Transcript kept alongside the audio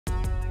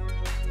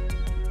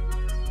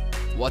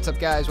What's up,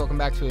 guys? Welcome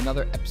back to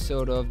another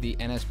episode of the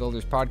NS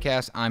Builders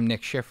Podcast. I'm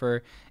Nick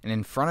Schiffer, and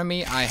in front of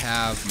me I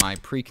have my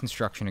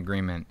pre-construction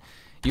agreement.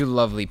 You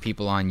lovely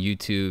people on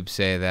YouTube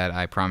say that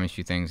I promise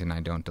you things and I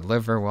don't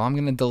deliver. Well, I'm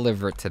going to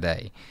deliver it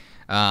today.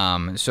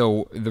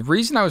 So the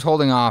reason I was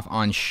holding off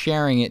on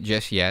sharing it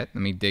just yet,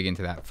 let me dig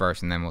into that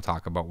first and then we'll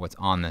talk about what's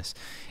on this,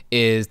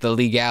 is the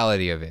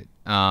legality of it.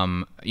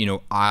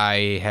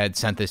 I had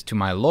sent this to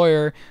my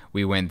lawyer.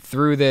 We went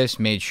through this,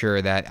 made sure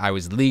that I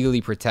was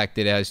legally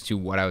protected as to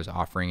what I was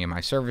offering in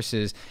my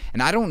services.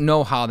 And I don't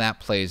know how that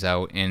plays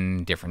out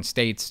in different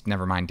states,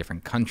 never mind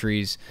different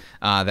countries,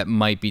 that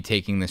might be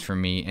taking this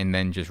from me and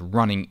then just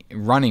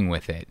running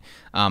with it.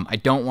 I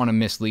don't want to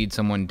mislead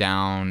someone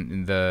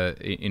down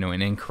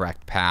an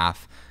incorrect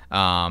path.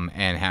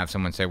 And have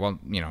someone say, well,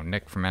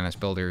 Nick from NS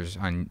Builders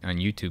on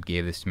YouTube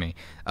gave this to me.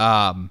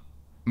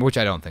 Which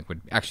I don't think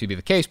would actually be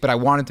the case, but I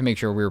wanted to make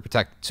sure we were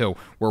protected. So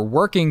we're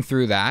working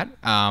through that.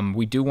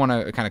 We do want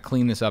to kind of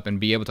clean this up and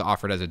be able to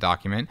offer it as a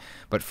document.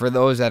 But for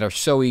those that are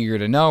so eager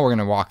to know, we're going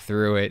to walk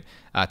through it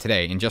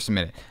today in just a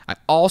minute. I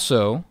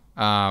also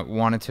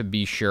wanted to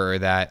be sure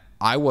that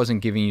I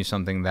wasn't giving you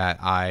something that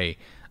I,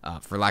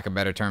 for lack of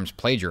better terms,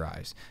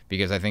 plagiarized.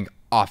 Because I think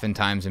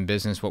oftentimes in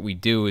business what we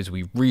do is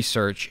we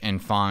research and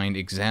find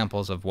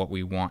examples of what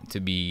we want to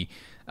be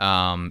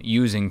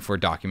using for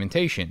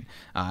documentation.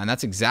 And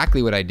that's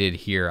exactly what I did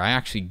here. I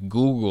actually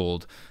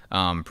Googled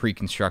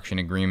pre-construction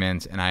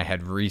agreements and I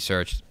had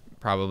researched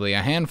probably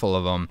a handful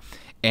of them.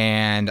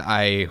 And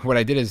what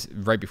I did is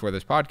right before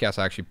this podcast,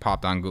 I actually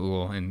popped on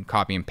Google and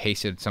copy and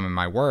pasted some of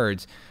my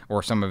words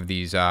or some of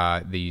these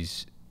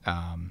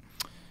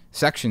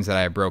sections that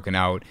I had broken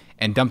out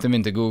and dumped them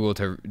into Google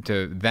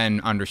to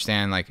then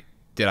understand, like,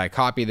 did I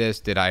copy this?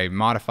 Did I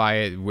modify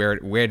it? Where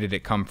did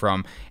it come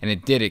from? And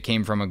it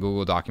came from a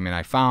Google document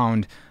I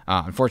found.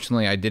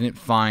 Unfortunately, I didn't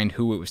find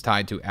who it was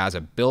tied to as a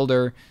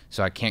builder,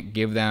 so I can't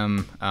give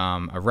them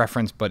a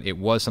reference, but it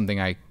was something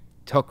I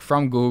took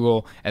from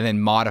Google and then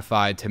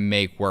modified to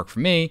make work for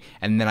me,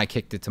 and then I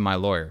kicked it to my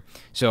lawyer.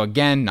 So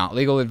again, not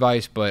legal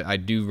advice, but I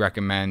do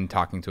recommend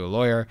talking to a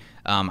lawyer.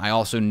 I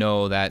also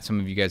know that some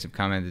of you guys have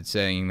commented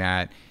saying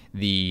that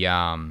the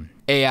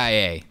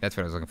AIA, that's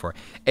what I was looking for.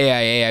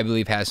 AIA, I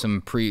believe, has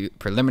some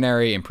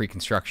preliminary and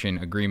pre-construction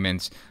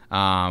agreements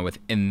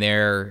within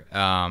their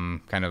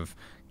kind of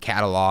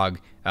catalog.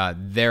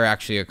 They're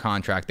actually a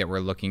contract that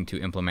we're looking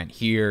to implement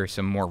here,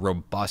 some more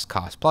robust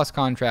cost plus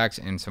contracts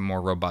and some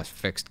more robust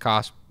fixed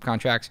cost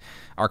contracts.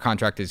 Our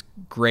contract is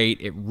great.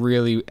 It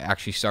really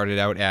actually started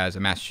out as a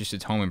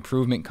Massachusetts home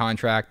improvement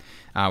contract,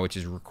 which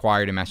is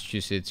required in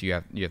Massachusetts. You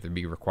have to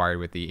be required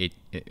with the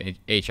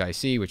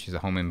HIC, which is a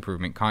home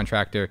improvement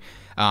contractor.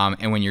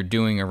 And when you're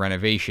doing a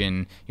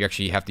renovation, you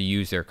actually have to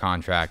use their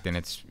contract, and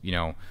it's,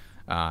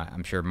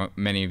 I'm sure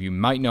many of you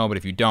might know, but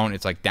if you don't,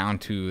 it's like down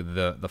to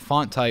the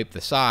font type,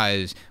 the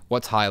size,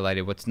 what's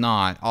highlighted, what's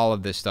not, all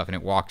of this stuff, and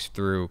it walks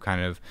through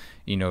kind of,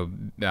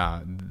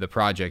 the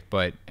project.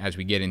 But as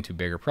we get into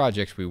bigger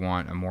projects, we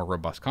want a more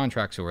robust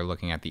contract, so we're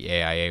looking at the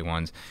AIA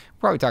ones. We'll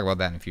probably talk about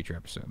that in a future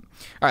episode.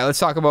 All right, let's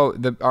talk about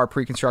our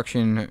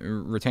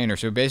pre-construction retainer.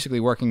 So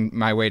basically working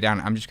my way down,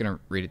 I'm just going to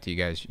read it to you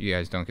guys. You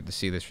guys don't get to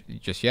see this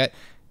just yet.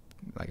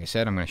 Like I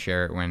said, I'm going to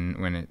share it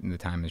when the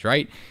time is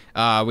right.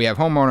 We have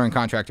homeowner and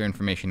contractor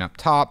information up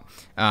top.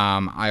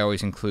 I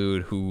always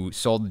include who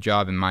sold the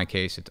job. In my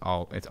case, it's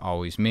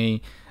always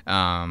me.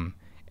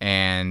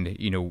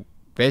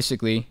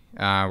 Basically,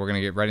 we're going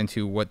to get right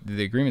into what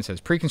the agreement says.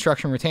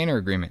 Pre-construction retainer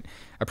agreement.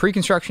 A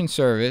pre-construction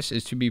service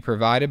is to be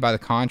provided by the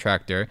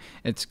contractor.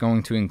 It's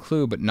going to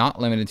include, but not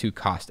limited to,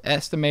 cost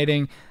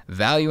estimating,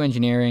 value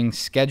engineering,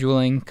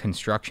 scheduling,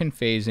 construction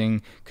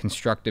phasing,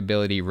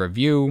 constructability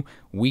review,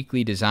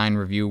 weekly design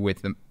review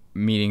with the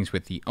meetings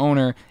with the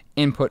owner,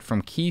 input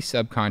from key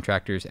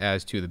subcontractors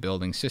as to the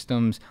building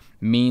systems,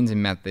 means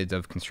and methods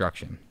of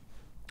construction.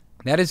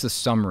 That is the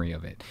summary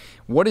of it.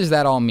 What does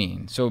that all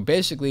mean? So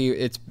basically,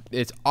 it's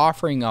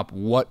offering up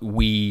what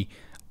we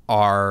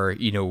are,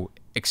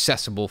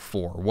 accessible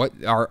for, what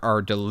are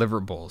our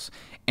deliverables.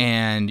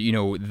 And,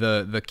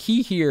 the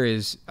key here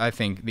is, I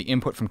think, the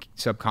input from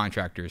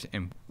subcontractors.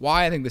 And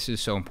why I think this is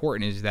so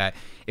important is that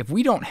if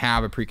we don't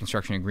have a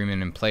pre-construction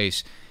agreement in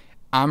place,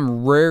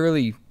 I'm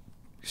rarely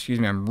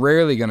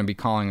going to be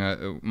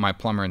calling my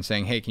plumber and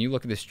saying, hey, can you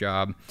look at this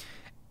job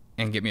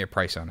and get me a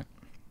price on it?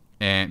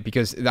 And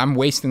because I'm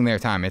wasting their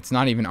time. It's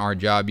not even our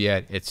job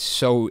yet. It's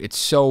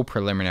so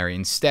preliminary.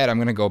 Instead, I'm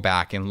going to go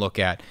back and look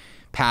at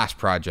past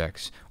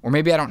projects, or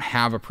maybe I don't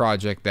have a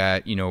project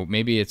that,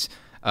 maybe it's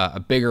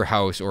a bigger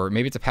house, or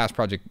maybe it's a past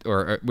project,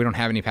 or we don't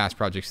have any past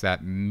projects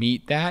that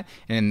meet that.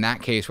 And in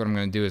that case, what I'm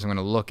going to do is I'm going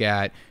to look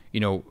at,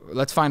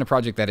 let's find a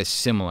project that is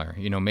similar.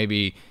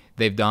 Maybe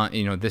they've done,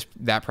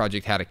 that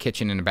project had a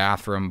kitchen and a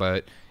bathroom,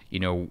 but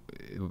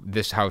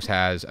this house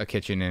has a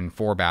kitchen and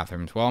 4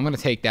 bathrooms. Well, I'm going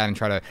to take that and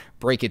try to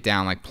break it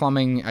down. Like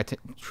plumbing, I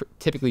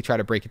typically try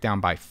to break it down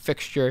by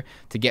fixture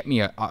to get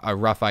me a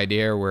rough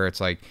idea where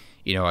it's like,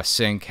 a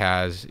sink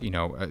has,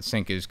 a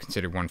sink is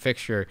considered one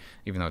fixture,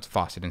 even though it's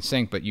faucet and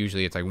sink, but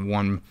usually it's like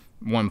one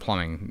one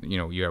plumbing. You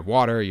know, you have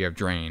water, you have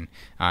drain,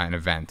 and a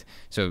vent.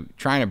 So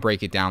trying to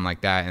break it down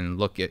like that and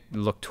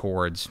look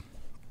towards,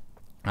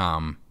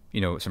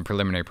 you know, some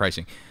preliminary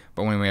pricing.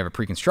 But when we have a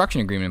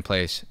pre-construction agreement in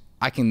place,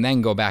 I can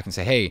then go back and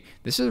say, hey,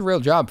 this is a real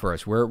job for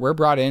us. We're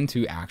brought in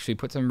to actually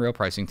put some real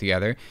pricing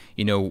together.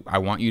 You know, I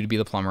want you to be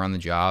the plumber on the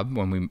job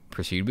when we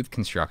proceed with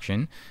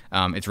construction.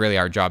 It's really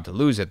our job to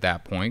lose at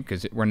that point,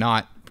 because we're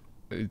not,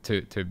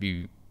 to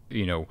be,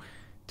 you know,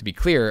 to be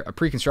clear, a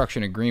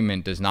pre-construction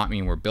agreement does not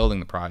mean we're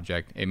building the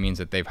project. It means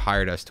that they've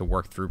hired us to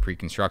work through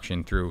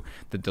pre-construction through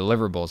the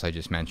deliverables I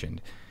just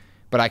mentioned.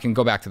 But I can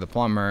go back to my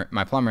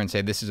plumber, and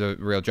say, this is a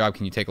real job.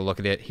 Can you take a look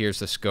at it? Here's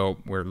the scope.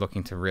 We're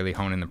looking to really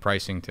hone in the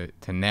pricing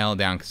to nail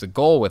down, because the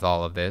goal with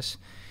all of this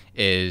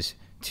is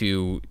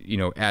to, you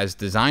know, as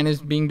design is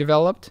being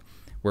developed,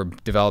 we're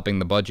developing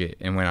the budget.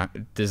 And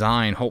when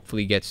design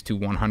hopefully gets to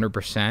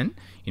 100%,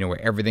 you know,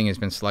 where everything has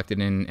been selected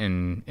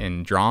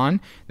and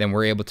drawn, then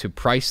we're able to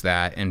price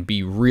that and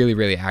be really,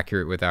 really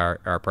accurate with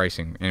our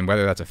pricing. And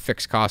whether that's a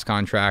fixed cost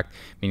contract,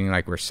 meaning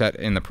like we're set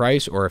in the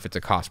price, or if it's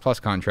a cost plus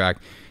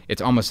contract,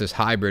 it's almost this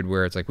hybrid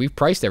where it's like we've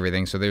priced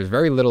everything, so there's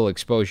very little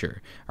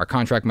exposure. Our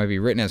contract might be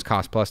written as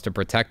cost plus to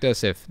protect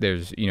us if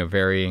there's, you know,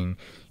 varying,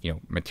 you know,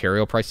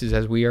 material prices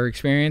as we are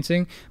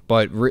experiencing.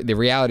 But the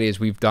reality is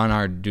we've done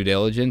our due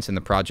diligence, and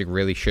the project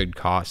really should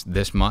cost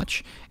this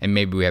much, and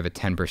maybe we have a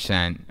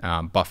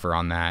 10% buffer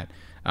on that,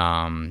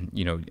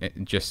 you know,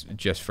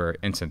 just for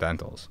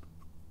incidentals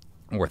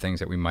or things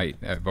that we might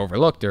have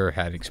overlooked or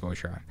had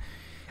exposure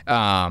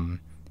on.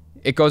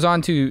 It goes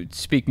on to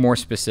speak more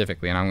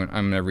specifically, and I'm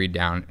going to read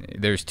down.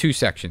 There's two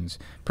sections: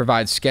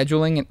 provide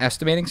scheduling and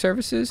estimating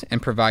services,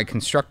 and provide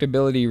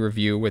constructability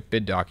review with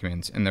bid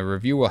documents. And the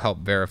review will help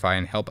verify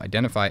and help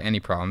identify any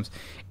problems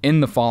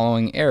in the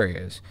following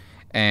areas.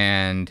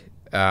 And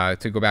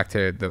to go back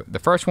to the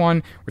first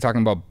one, we're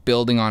talking about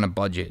building on a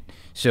budget.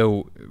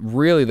 So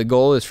really the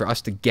goal is for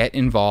us to get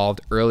involved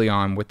early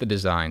on with the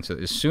design. So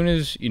as soon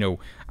as, you know,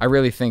 I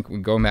really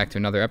think, going back to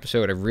another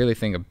episode, I really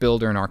think a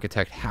builder and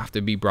architect have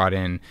to be brought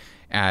in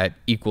at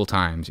equal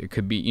times. It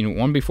could be, you know,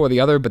 one before the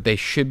other, but they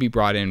should be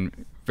brought in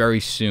very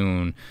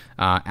soon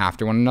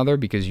after one another,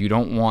 because you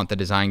don't want the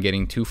design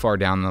getting too far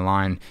down the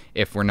line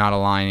if we're not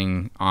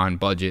aligning on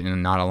budget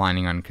and not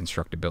aligning on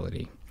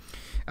constructability.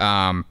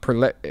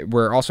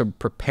 We're also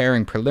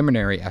preparing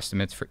preliminary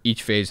estimates for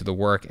each phase of the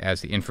work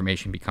as the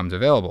information becomes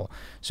available.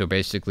 So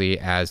basically,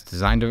 as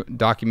design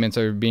documents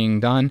are being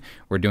done,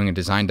 we're doing a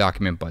design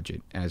document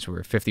budget. As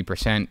we're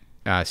 50%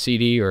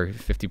 CD or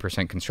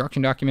 50%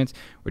 construction documents,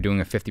 we're doing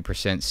a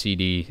 50%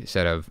 CD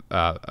set of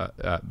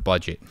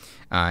budget,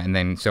 and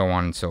then so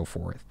on and so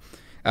forth.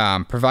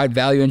 Provide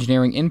value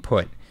engineering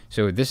input.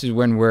 So this is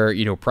when we're,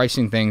 you know,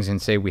 pricing things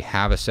and say we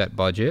have a set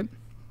budget,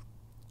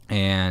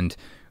 and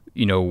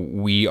you know,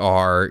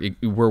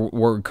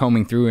 we're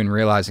combing through and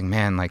realizing,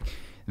 man, like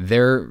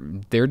they're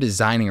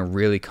designing a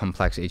really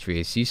complex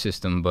HVAC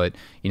system, but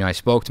you know, I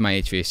spoke to my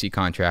HVAC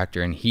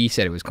contractor and he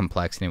said it was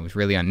complex and it was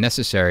really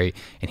unnecessary,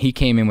 and he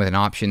came in with an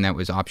option that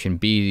was option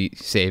B,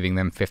 saving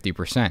them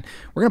 50%.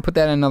 We're gonna put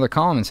that in another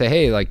column and say,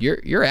 hey, like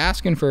you're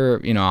asking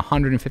for, you know,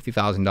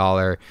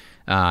 $150,000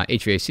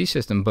 HVAC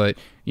system, but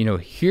you know,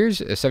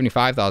 here's a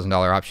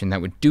 $75,000 option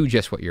that would do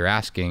just what you're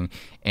asking,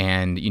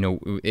 and you know,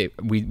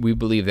 we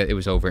believe that it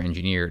was over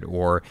engineered.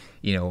 Or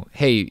you know,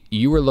 hey,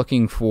 you were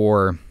looking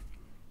for,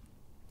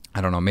 I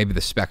don't know, maybe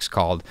the specs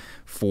called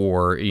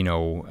for, you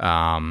know,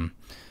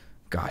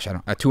 gosh,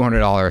 a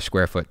 $200 a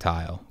square foot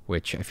tile,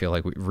 which I feel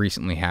like we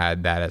recently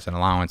had that as an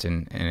allowance,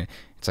 and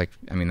it's like,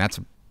 I mean, that's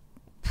a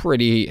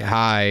pretty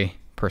high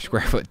per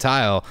square foot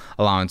tile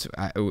allowance.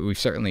 We've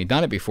certainly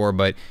done it before,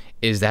 but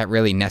is that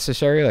really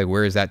necessary? Like,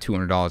 where is that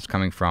 $200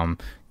 coming from?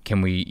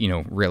 Can we, you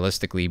know,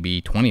 realistically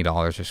be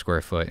 $20 a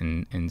square foot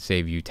and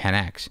save you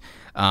 10x?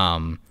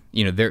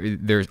 You know,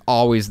 there's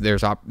always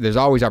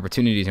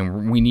opportunities,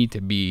 and we need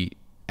to be,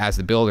 as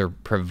the builder,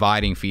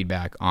 providing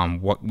feedback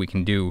on what we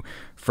can do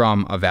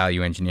from a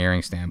value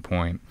engineering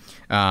standpoint.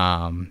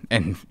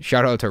 And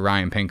shout out to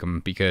Ryan Pinkham,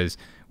 because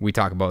we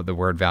talk about the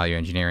word value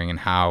engineering and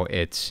how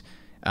it's,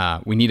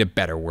 we need a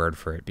better word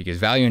for it, because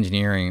value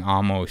engineering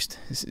almost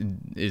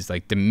is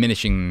like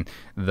diminishing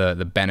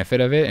the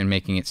benefit of it and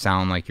making it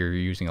sound like you're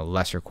using a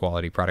lesser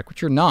quality product,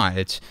 which you're not.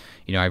 It's,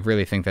 you know, I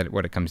really think that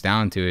what it comes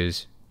down to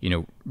is, you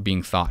know,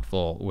 being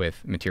thoughtful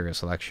with material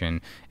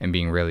selection and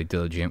being really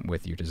diligent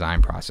with your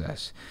design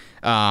process.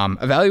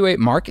 Evaluate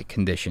market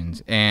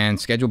conditions and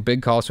schedule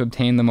bid calls to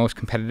obtain the most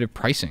competitive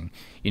pricing.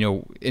 You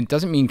know, it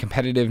doesn't mean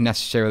competitive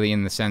necessarily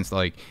in the sense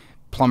like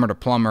plumber to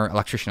plumber,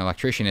 electrician to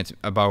electrician. It's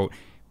about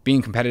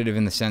being competitive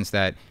in the sense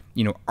that,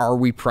 you know, are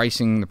we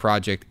pricing the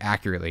project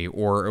accurately,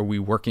 or are we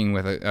working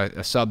with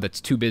a sub that's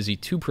too busy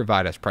to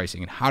provide us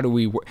pricing, and how do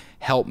we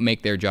help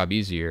make their job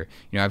easier?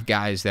 You know, I have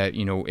guys that,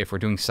 you know, if we're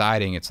doing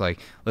siding, it's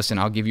like, listen,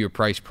 I'll give you a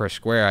price per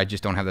square, I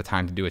just don't have the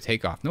time to do a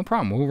takeoff. No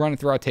problem, we'll run it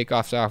through our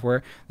takeoff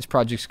software. This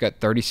project's got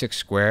 36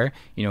 square,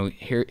 you know,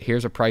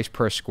 here's a price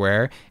per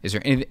square. Is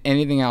there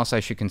anything else I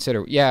should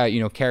consider? Yeah, you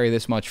know, carry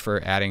this much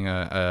for adding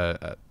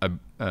a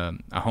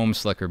a home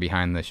slicker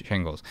behind the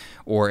shingles.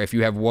 Or if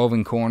you have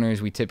woven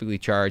corners, we typically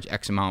charge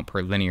X amount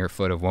per linear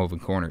foot of woven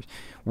corners.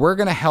 We're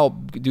going to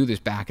help do this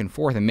back and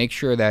forth and make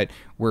sure that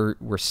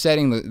we're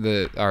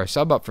setting our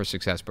sub up for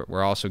success, but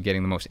we're also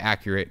getting the most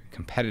accurate,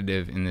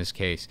 competitive, in this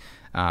case,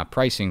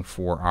 pricing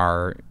for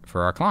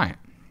our client.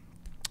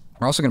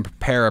 We're also going to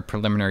prepare a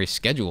preliminary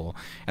schedule,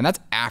 and that's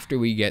after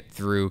we get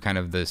through kind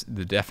of the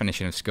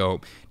definition of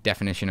scope,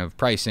 definition of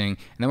pricing, and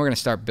then we're going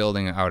to start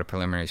building out a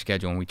preliminary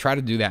schedule, and we try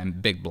to do that in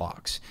big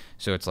blocks.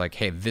 So it's like,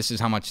 hey, this is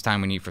how much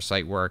time we need for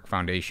site work,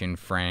 foundation,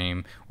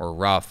 frame, or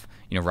rough,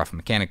 rough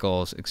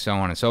mechanicals, so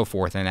on and so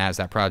forth. And as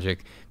that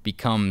project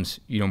becomes,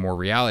 more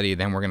reality,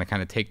 then we're going to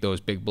kind of take those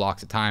big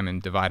blocks of time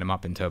and divide them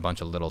up into a bunch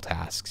of little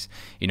tasks.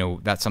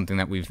 That's something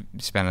that we've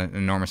spent an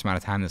enormous amount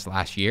of time this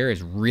last year,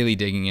 is really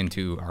digging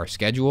into our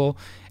schedule.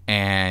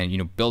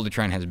 And Build a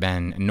Trend has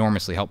been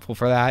enormously helpful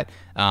for that.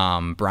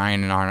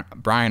 Brian on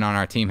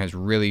our team has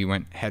really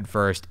went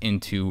headfirst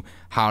into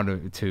how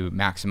to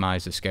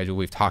maximize the schedule.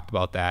 We've talked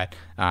about that.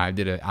 I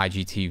did an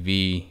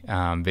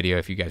IGTV video,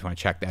 if you guys want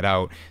to check that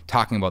out,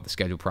 talking about the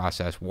schedule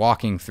process,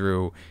 walking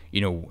through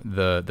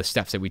the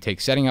steps that we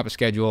take setting up a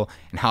schedule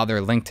and how they're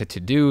linked to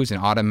to-dos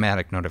and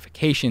automatic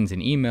notifications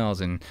and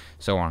emails and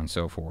so on and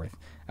so forth.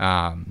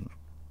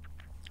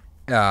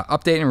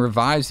 Update and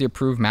revise the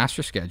approved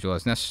master schedule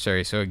as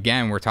necessary. So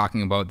again, we're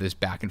talking about this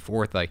back and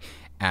forth, like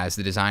as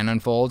the design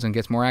unfolds and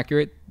gets more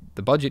accurate,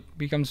 the budget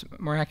becomes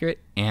more accurate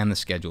and the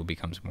schedule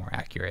becomes more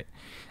accurate.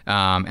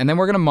 And then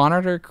we're going to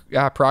monitor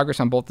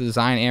progress on both the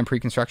design and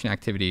pre-construction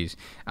activities.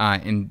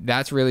 And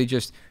that's really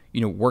just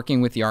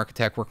working with the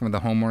architect, working with the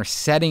homeowner,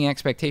 setting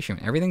expectation.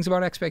 Everything's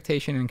about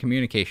expectation and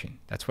communication.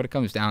 That's what it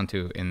comes down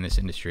to in this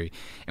industry.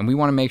 And we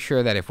want to make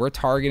sure that if we're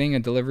targeting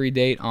a delivery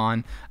date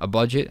on a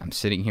budget, I'm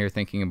sitting here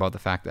thinking about the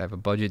fact that I have a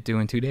budget due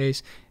in 2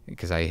 days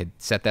because I had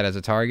set that as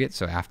a target.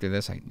 So after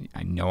this, I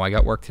know I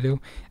got work to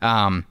do.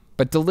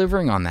 But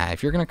delivering on that,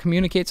 if you're going to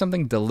communicate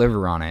something,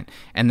 deliver on it.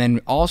 And then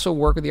also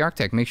work with the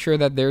architect, make sure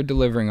that they're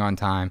delivering on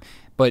time,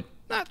 but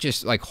not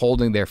just like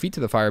holding their feet to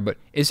the fire, but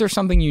is there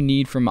something you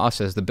need from us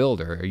as the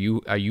builder?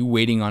 Are you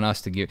waiting on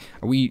us to give?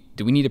 Do we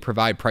need to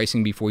provide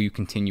pricing before you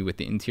continue with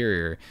the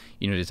interior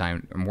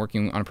design? I'm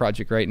working on a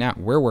project right now.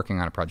 We're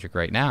working on a project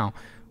right now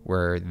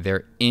where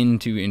they're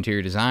into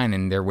interior design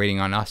and they're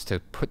waiting on us to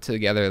put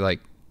together like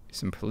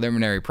some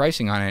preliminary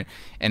pricing on it.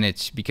 And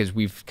it's because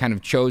we've kind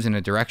of chosen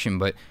a direction,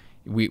 but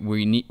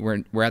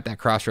we're at that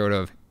crossroad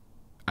of,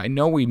 I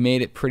know we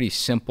made it pretty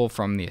simple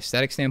from the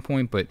aesthetic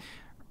standpoint, but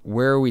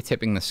where are we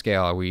tipping the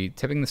scale? Are we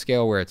tipping the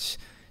scale where it's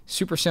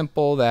super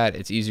simple that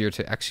it's easier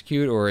to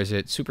execute, or is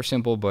it super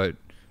simple but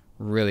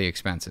really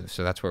expensive?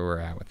 So that's where we're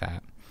at with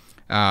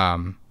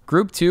that.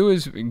 Group 2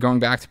 is going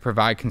back to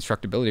provide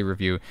constructability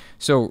review.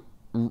 So,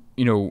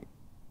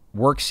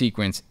 work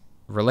sequence,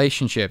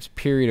 relationships,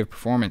 period of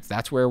performance,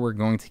 that's where we're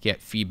going to get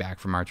feedback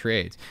from our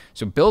trades.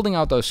 So building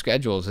out those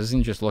schedules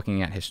isn't just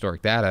looking at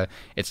historic data,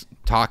 it's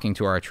talking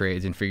to our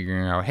trades and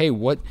figuring out, hey,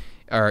 what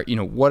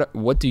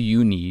do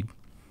you need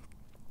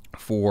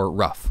for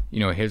rough?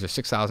 Here's a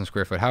 6,000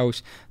 square foot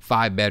house,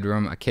 5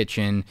 bedroom, a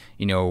kitchen.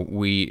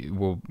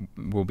 We'll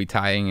be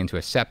tying into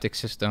a septic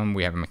system.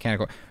 We have a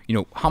mechanical.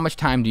 How much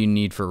time do you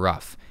need for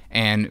rough?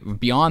 And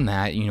beyond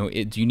that,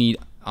 do you need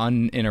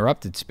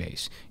uninterrupted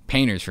space?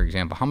 Painters, for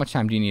example, how much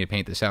time do you need to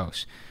paint this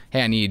house?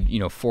 Hey, I need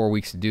 4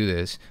 weeks to do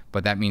this,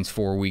 but that means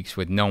 4 weeks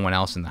with no one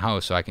else in the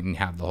house, so I can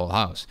have the whole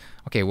house.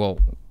 Okay, well,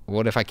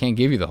 what if I can't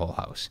give you the whole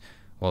house?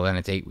 Well, then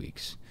it's 8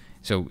 weeks.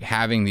 So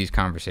having these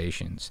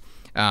conversations.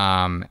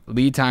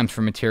 Lead times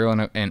for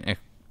material and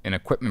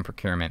equipment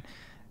procurement,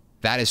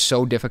 that is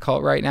so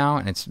difficult right now,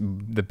 and it's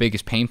the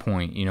biggest pain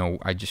point.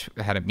 I just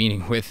had a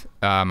meeting with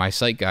my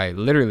site guy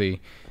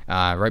literally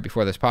right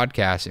before this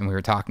podcast, and we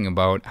were talking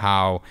about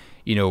how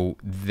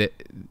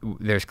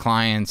there's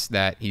clients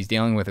that he's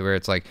dealing with where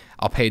it's like,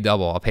 I'll pay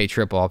double, I'll pay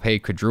triple, I'll pay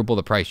quadruple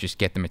the price, just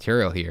get the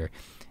material here.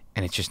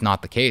 And it's just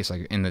not the case.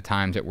 Like in the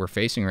times that we're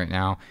facing right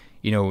now,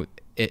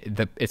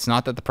 it's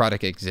not that the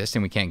product exists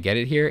and we can't get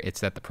it here, it's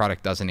that the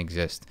product doesn't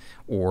exist,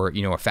 or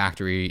a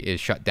factory is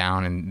shut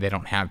down and they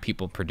don't have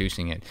people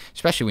producing it,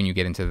 especially when you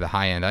get into the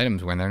high-end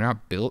items when they're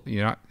not built,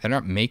 they're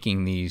not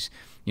making these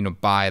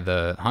by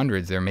the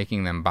hundreds, they're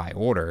making them by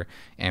order.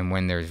 And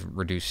when there's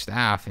reduced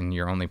staff and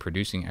you're only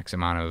producing X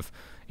amount of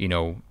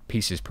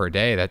pieces per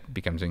day, that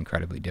becomes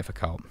incredibly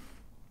difficult.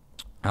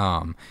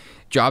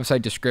 Job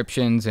site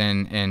descriptions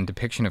and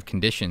depiction of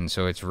conditions.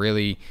 So it's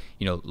really,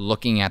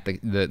 looking at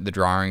the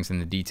drawings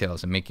and the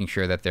details and making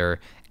sure that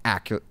they're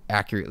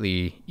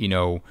accurately,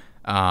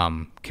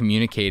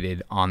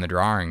 communicated on the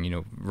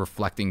drawing,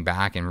 reflecting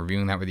back and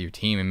reviewing that with your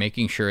team and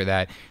making sure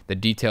that the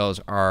details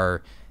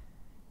are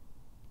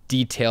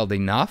detailed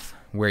enough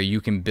where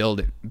you can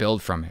build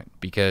from it,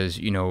 because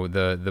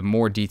the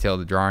more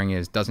detailed the drawing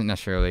is doesn't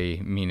necessarily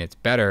mean it's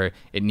better.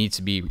 It needs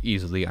to be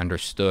easily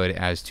understood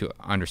as to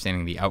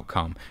understanding the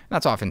outcome. And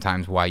that's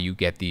oftentimes why you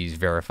get these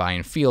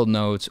verifying field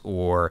notes,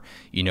 or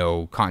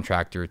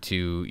contractor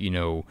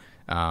to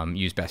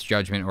use best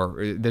judgment, or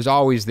there's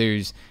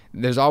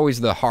there's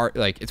always the hard,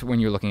 like, it's when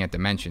you're looking at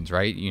dimensions,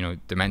 right? You know,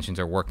 dimensions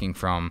are working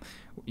from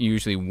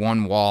usually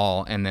one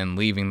wall and then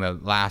leaving the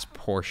last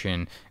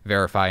portion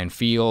verify in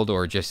field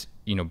or just,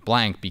 you know,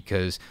 blank,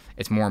 because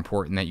it's more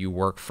important that you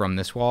work from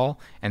this wall,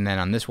 and then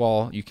on this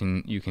wall you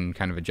can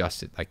kind of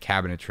adjust it, like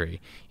cabinetry.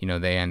 You know,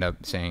 they end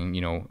up saying,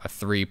 you know, a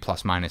 3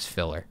 plus minus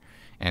filler,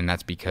 and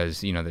that's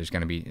because, you know, there's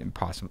going to be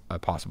a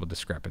possible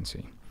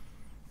discrepancy.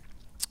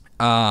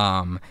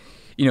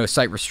 You know,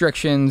 site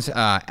restrictions,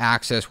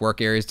 access,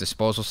 work areas,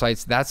 disposal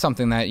sites. That's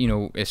something that, you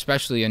know,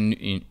 especially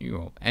in, you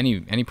know,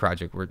 any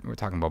project. We're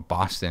talking about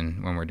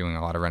Boston when we're doing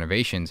a lot of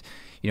renovations.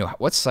 You know,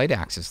 what's site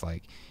access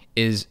like?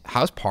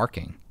 How's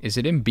parking? Is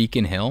it in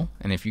Beacon Hill?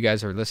 And if you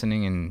guys are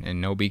listening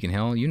and know Beacon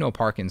Hill, you know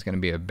parking's going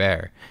to be a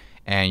bear,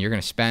 and you're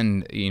going to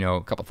spend, you know,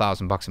 a couple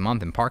 $1,000 a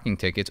month in parking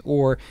tickets.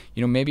 Or,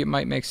 you know, maybe it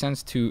might make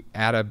sense to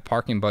add a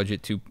parking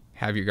budget to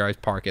have you guys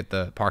park at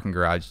the parking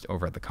garage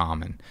over at the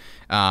Common.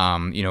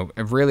 You know,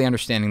 really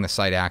understanding the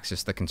site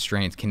access, the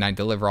constraints. Can I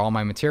deliver all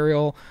my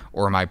material,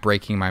 or am I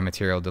breaking my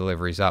material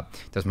deliveries up?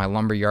 Does my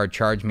lumberyard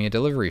charge me a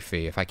delivery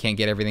fee? If I can't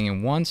get everything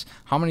in once,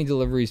 how many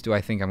deliveries do I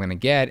think I'm going to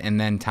get?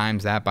 And then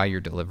times that by your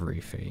delivery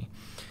fee.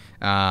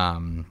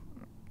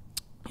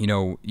 You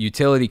know,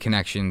 utility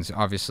connections,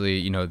 obviously,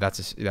 you know,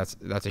 that's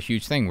a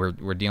huge thing.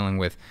 We're dealing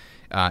with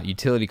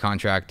utility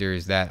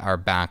contractors that are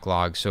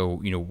backlogged. So,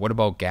 you know, what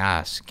about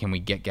gas? Can we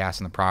get gas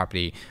on the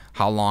property?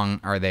 How long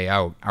are they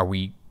out? Are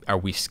we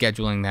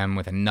scheduling them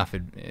with enough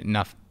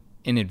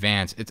in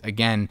advance? It's,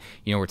 again,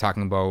 you know, we're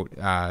talking about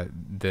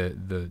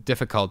the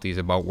difficulties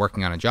about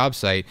working on a job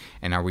site,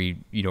 and are we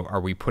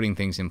putting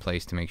things in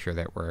place to make sure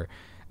that we're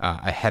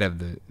ahead of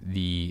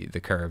the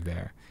curve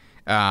there.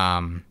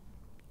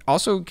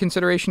 Also,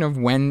 consideration of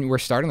when we're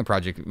starting the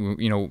project,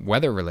 you know,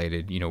 weather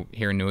related. You know,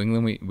 here in New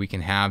England, we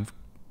can have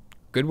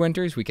good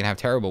winters, we can have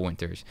terrible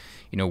winters.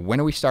 You know,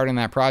 when are we starting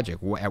that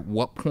project? At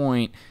what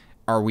point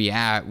are we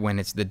at when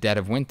it's the dead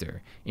of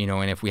winter? You know,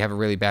 and if we have a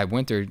really bad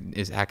winter,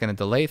 is that going to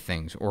delay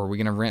things? Or are we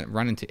going to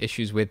run into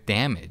issues with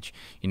damage?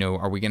 You know,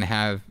 are we going to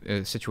have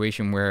a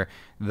situation where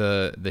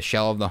the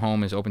shell of the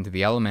home is open to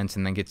the elements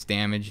and then gets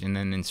damaged, and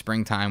then in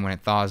springtime when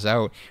it thaws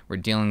out, we're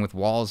dealing with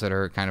walls that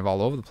are kind of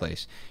all over the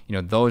place? You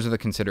know, those are the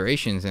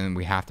considerations, and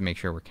we have to make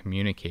sure we're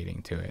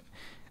communicating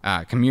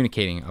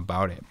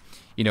about it.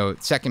 You know,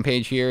 second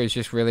page here is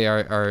just really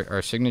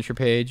our signature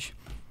page.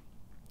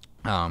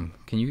 Can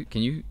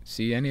you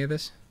see any of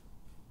this?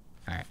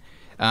 All right.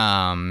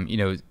 You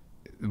know,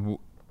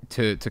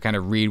 to kind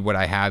of read what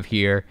I have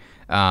here.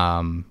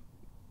 I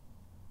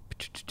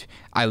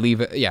leave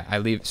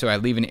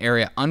an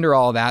area under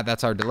all that.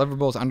 That's our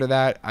deliverables under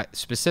that.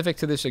 Specific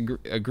to this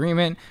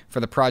agreement for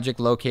the project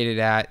located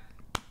at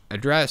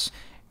address,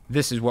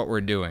 this is what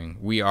we're doing.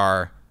 We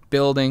are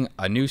building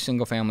a new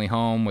single-family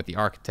home with the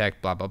architect,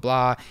 blah, blah,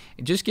 blah.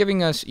 Just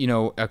giving us, you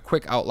know, a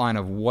quick outline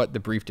of what the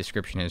brief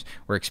description is.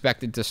 We're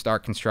expected to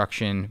start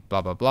construction,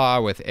 blah, blah,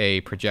 blah, with a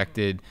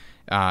projected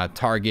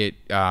target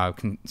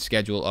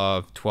schedule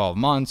of 12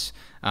 months,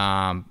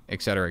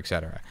 et cetera, et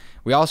cetera.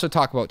 We also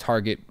talk about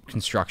target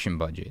construction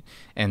budget.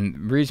 And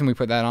the reason we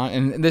put that on,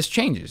 and this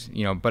changes,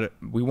 you know, but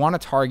we want a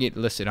target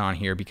listed on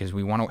here because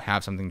we want to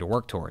have something to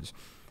work towards.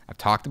 I've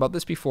talked about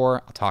this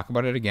before. I'll talk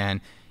about it again.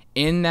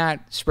 In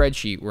that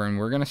spreadsheet, when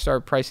we're going to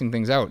start pricing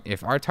things out,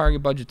 if our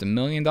target budget's $1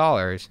 million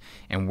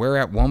and we're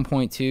at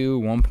 1.2,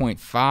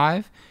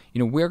 1.5, you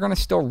know, we're going to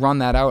still run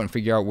that out and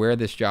figure out where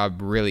this job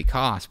really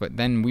costs. But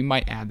then we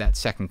might add that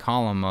second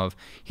column of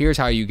here's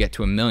how you get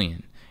to $1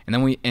 million. And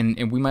then we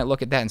might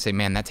look at that and say,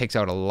 man, that takes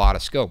out a lot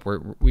of scope.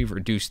 We've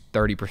reduced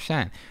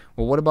 30%.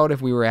 Well, what about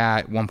if we were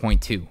at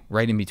 1.2,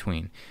 right in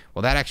between?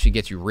 Well, that actually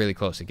gets you really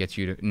close. It gets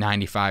you to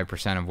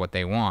 95% of what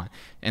they want.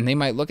 And they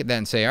might look at that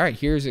and say, all right,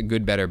 here's a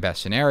good, better,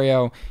 best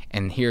scenario.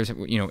 And here's,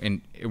 you know,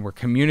 and we're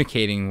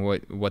communicating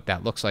what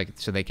that looks like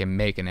so they can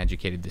make an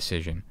educated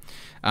decision.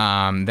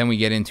 Then we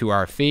get into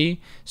our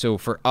fee. So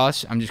for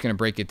us, I'm just going to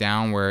break it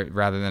down where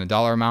rather than a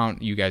dollar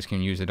amount, you guys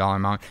can use a dollar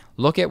amount.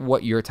 Look at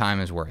what your time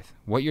is worth,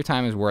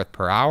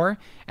 per hour,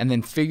 and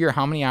then figure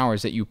how many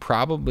hours that you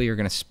probably are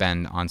going to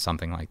spend on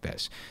something like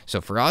this.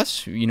 So for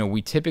us, you know,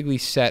 we typically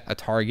set a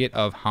target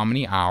of how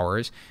many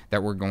hours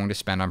that we're going to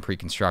spend on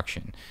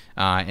pre-construction.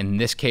 In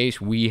this case,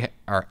 we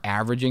are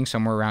averaging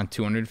somewhere around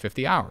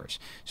 250 hours.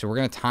 So we're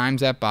going to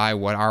times that by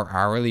what our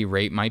hourly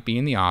rate might be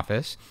in the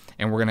office,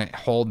 and we're going to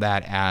hold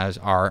that as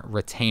our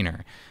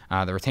retainer.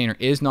 The retainer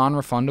is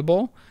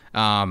non-refundable.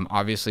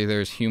 Obviously,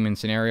 there's human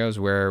scenarios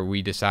where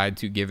we decide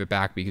to give it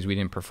back because we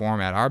didn't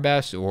perform at our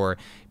best, or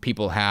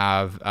people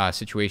have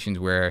situations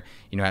where,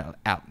 you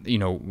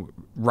know,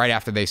 right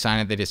after they sign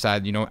it, they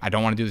decide, you know, I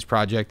don't want to do this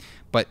project.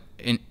 But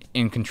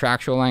in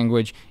contractual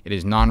language, it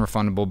is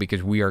non-refundable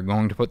because we are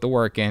going to put the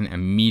work in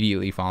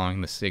immediately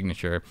following the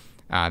signature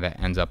that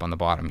ends up on the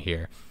bottom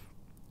here.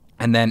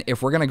 And then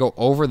if we're going to go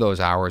over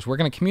those hours, we're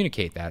going to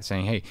communicate that,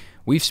 saying, hey,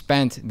 we've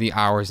spent the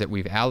hours that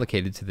we've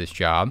allocated to this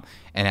job,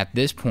 and at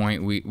this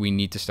point, we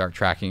need to start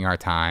tracking our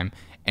time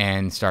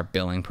and start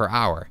billing per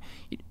hour.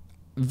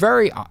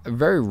 Very,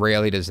 very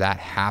rarely does that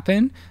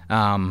happen,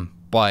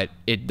 but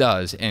it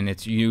does, and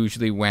it's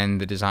usually when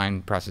the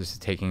design process is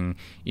taking,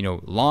 you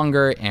know,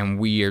 longer, and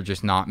we are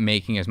just not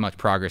making as much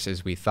progress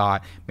as we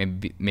thought.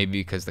 Maybe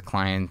because the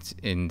client's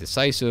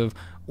indecisive,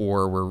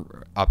 or we're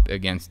up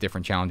against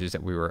different challenges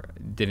that we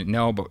didn't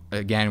know. But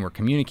again, we're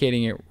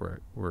communicating it.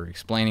 We're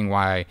explaining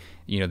why,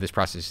 you know, this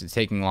process is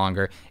taking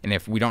longer. And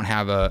if we don't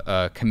have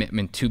a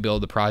commitment to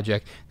build the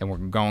project, then we're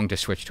going to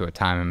switch to a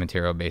time and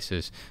material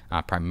basis,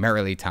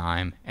 primarily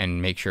time,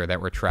 and make sure that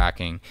we're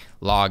tracking,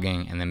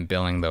 logging, and then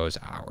billing those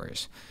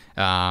hours.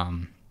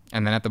 And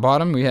then at the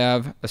bottom, we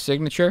have a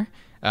signature.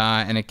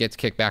 And it gets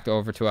kicked back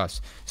over to us.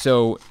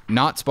 So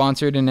not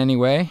sponsored in any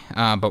way,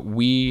 but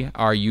we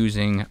are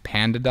using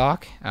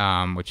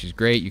PandaDoc, which is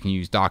great. You can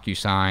use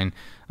DocuSign.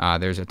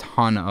 There's a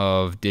ton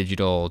of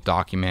digital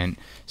document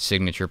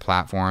signature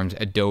platforms.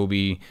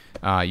 Adobe,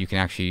 you can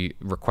actually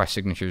request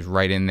signatures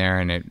right in there,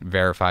 and it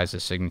verifies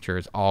the signature.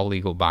 It's all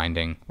legal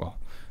binding. Well,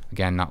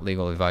 again, not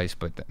legal advice,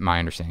 but my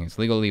understanding is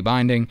legally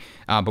binding.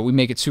 But we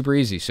make it super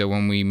easy. So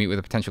when we meet with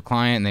a potential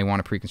client and they want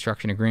a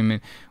pre-construction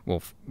agreement,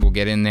 we'll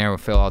get in there, we'll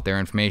fill out their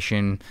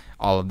information.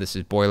 All of this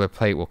is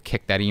boilerplate. We'll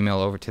kick that email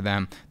over to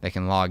them. They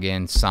can log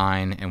in,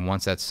 sign, and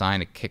once that's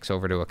signed, it kicks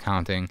over to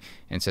accounting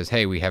and says,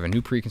 hey, we have a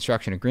new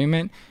pre-construction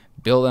agreement.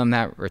 Bill them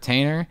that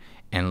retainer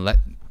and let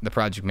the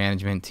project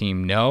management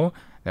team know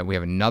that we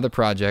have another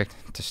project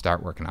to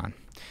start working on.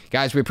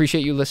 Guys, we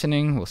appreciate you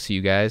listening. We'll see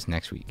you guys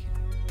next week.